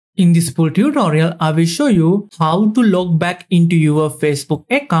In this full tutorial, I will show you how to log back into your Facebook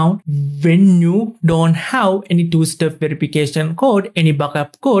account when you don't have any two-step verification code, any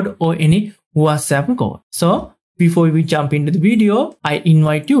backup code or any WhatsApp code. So before we jump into the video, I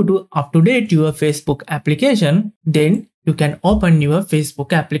invite you to up-to-date your Facebook application. Then you can open your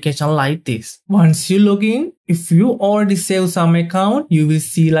Facebook application like this. Once you log in, if you already save some account, you will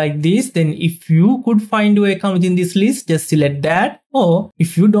see like this. Then if you could find your account within this list, just select that. Or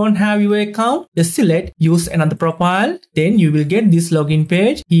if you don't have your account, just select use another profile. Then you will get this login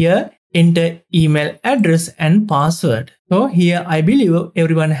page. Here, enter email address and password. So here I believe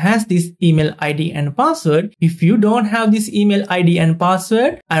everyone has this email ID and password. If you don't have this email ID and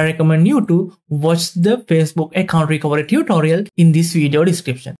password, I recommend you to watch the Facebook account recovery tutorial in this video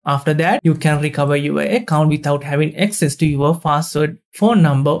description. After that, you can recover your account without having access to your password, phone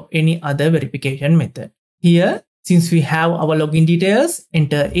number, or any other verification method. Here, since we have our login details,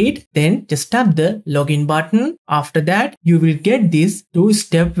 enter it, then just tap the login button. After that, you will get this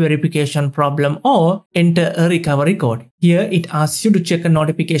two-step verification problem or enter a recovery code. Here, it asks you to check a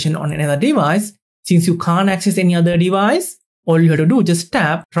notification on another device. Since you can't access any other device, all you have to do just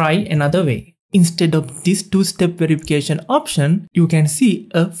tap try another way. Instead of this two-step verification option, you can see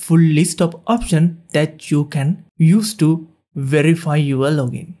a full list of options that you can use to verify your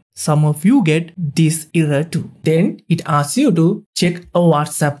login. Some of you get this error too. Then it asks you to check a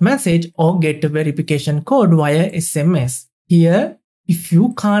WhatsApp message or get a verification code via SMS. Here, if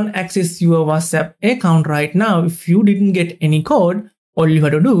you can't access your WhatsApp account right now, if you didn't get any code, all you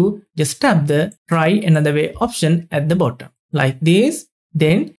have to do, just tap the try another way option at the bottom. Like this.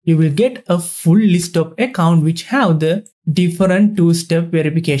 Then you will get a full list of accounts which have the different two-step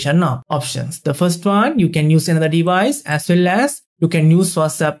verification options. The first one, you can use another device as well as you can use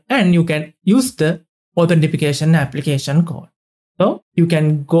WhatsApp and you can use the authentication application code. So you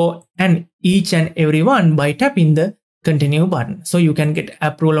can go and each and every one by tapping the continue button. So you can get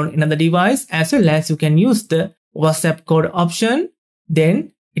approval on another device as well as you can use the WhatsApp code option.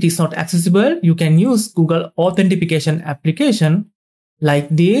 Then it is not accessible. You can use Google authentication application like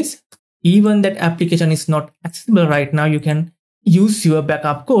this. Even that application is not accessible right now. You can use your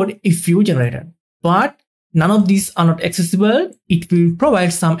backup code if you generated. But none of these are not accessible. It will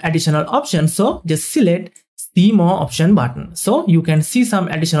provide some additional options. So just select see more option button. So you can see some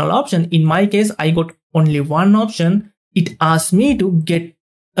additional option. In my case, I got only one option. It asks me to get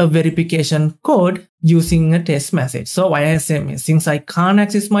a verification code using a text message. So via SMS, since I can't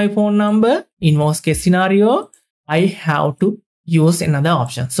access my phone number, in most case scenario, I have to use another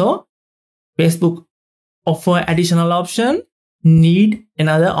option. So Facebook offer additional option, need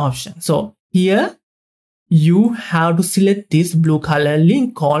another option. So here you have to select this blue color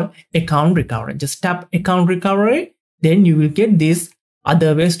link called account recovery. Just tap account recovery. Then you will get this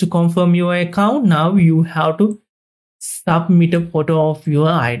other ways to confirm your account. Now you have to submit a photo of your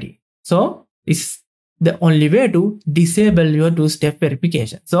ID. So this is the only way to disable your two-step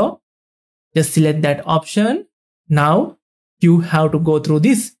verification. So just select that option. Now you have to go through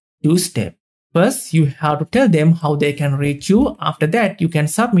this two-step. First, you have to tell them how they can reach you. After that, you can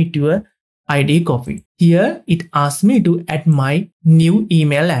submit your ID copy. Here, it asks me to add my new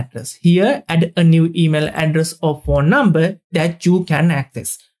email address. Here, add a new email address or phone number that you can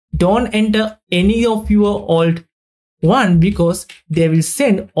access. Don't enter any of your old one because they will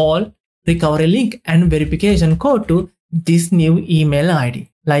send all recovery link and verification code to this new email ID.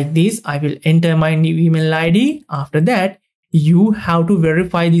 Like this, I will enter my new email ID. After that, you have to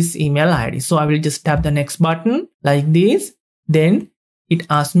verify this email ID. So I will just tap the next button like this. Then it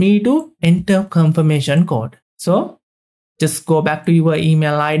asks me to enter confirmation code. So just go back to your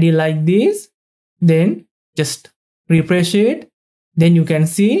email ID like this. Then just refresh it. Then you can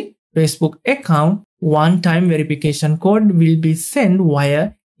see Facebook account one-time verification code will be sent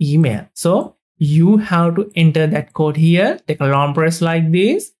via email. So you have to enter that code here. Take a long press like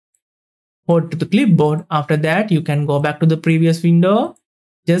this. Hold to the clipboard. After that, you can go back to the previous window.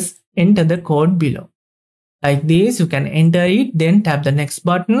 Just enter the code below. Like this, you can enter it, then tap the next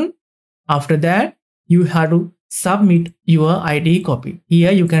button. After that, you have to submit your ID copy.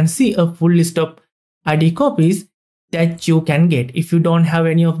 Here you can see a full list of ID copies that you can get. If you don't have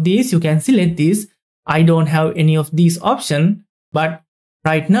any of these, you can select this. I don't have any of these options, but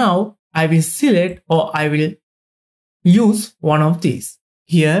right now I will select or I will use one of these.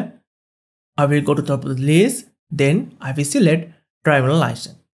 Here, I will go to the top of the list. Then I will select driver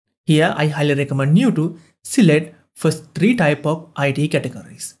license. Here, I highly recommend you to select first three types of ID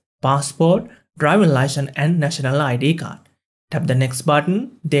categories: passport, driver license, and national ID card. Tap the next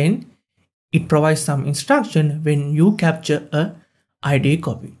button. Then it provides some instruction when you capture a ID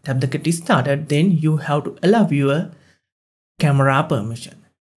copy. Tap the Get Started. Then you have to allow your camera permission.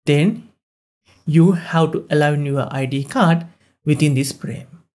 Then you have to allow your ID card within this frame.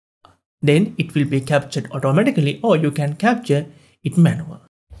 Then it will be captured automatically, or you can capture it manually.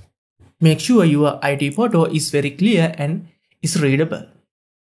 Make sure your ID photo is very clear and is readable.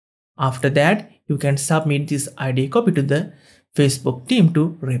 After that, you can submit this ID copy to the Facebook team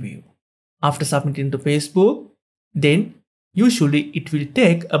to review. After submitting to Facebook, then usually it will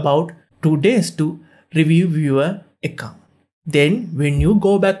take about 2 days to review your account. Then when you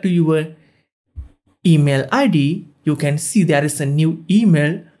go back to your email ID, you can see there is a new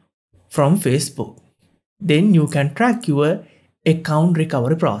email from Facebook. Then you can track your account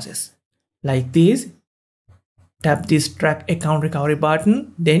recovery process. Like this, tap this track account recovery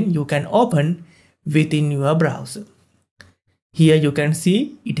button, then you can open within your browser. Here you can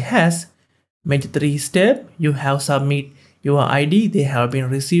see it has major 3 steps. You have submit your ID, they have been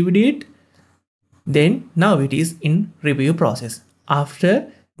received it. Then now it is in review process. After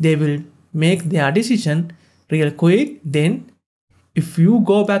they will make their decision real quick. Then if you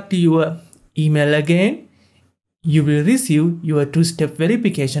go back to your email again, you will receive your 2-step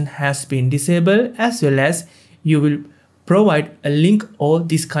verification has been disabled, as well as you will provide a link or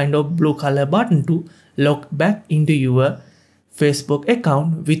this kind of blue color button to log back into your Facebook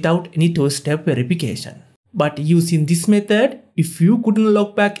account without any 2-step verification. But using this method, if you couldn't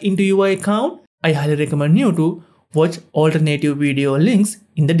log back into your account, I highly recommend you to watch alternative video links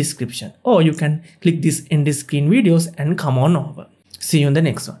in the description, or you can click this end screen videos and come on over. See you in the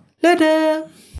next one. Later!